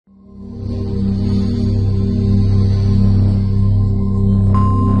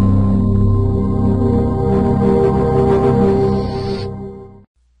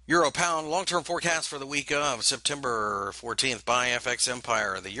long-term forecast for the week of September 14th by FX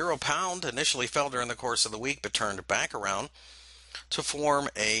Empire. The euro pound initially fell during the course of the week, but turned back around to form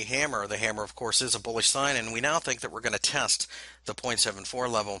a hammer. The hammer, of course, is a bullish sign, and we now think that we're going to test the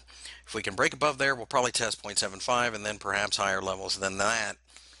 0.74 level. If we can break above there, we'll probably test 0.75 and then perhaps higher levels than that.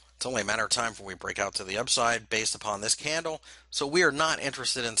 It's only a matter of time before we break out to the upside based upon this candle. So we are not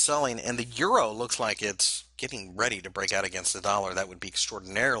interested in selling, and the euro looks like it's getting ready to break out against the dollar. That would be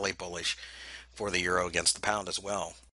extraordinarily bullish for the euro against the pound as well.